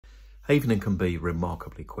Havening can be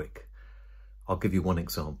remarkably quick. I'll give you one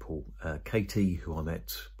example. Katie, who I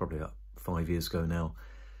met probably about 5 years ago now,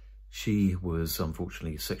 she was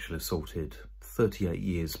unfortunately sexually assaulted 38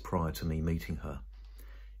 years prior to me meeting her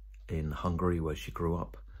in Hungary, where she grew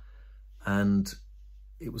up. And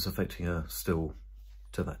it was affecting her still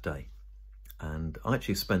to that day. And I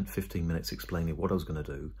actually spent 15 minutes explaining what I was going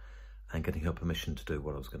to do and getting her permission to do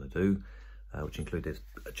what I was going to do, which included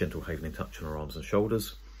a gentle havening touch on her arms and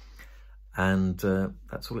shoulders. And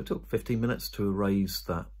that's all it took, 15 minutes to erase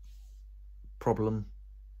that problem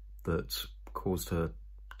that caused her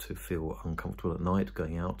to feel uncomfortable at night,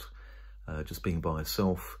 going out, just being by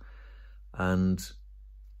herself. And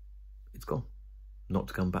it's gone, not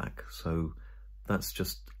to come back. So that's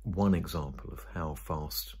just one example of how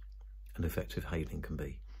fast and effective havening can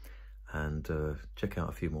be. And check out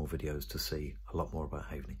a few more videos to see a lot more about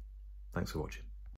havening. Thanks for watching.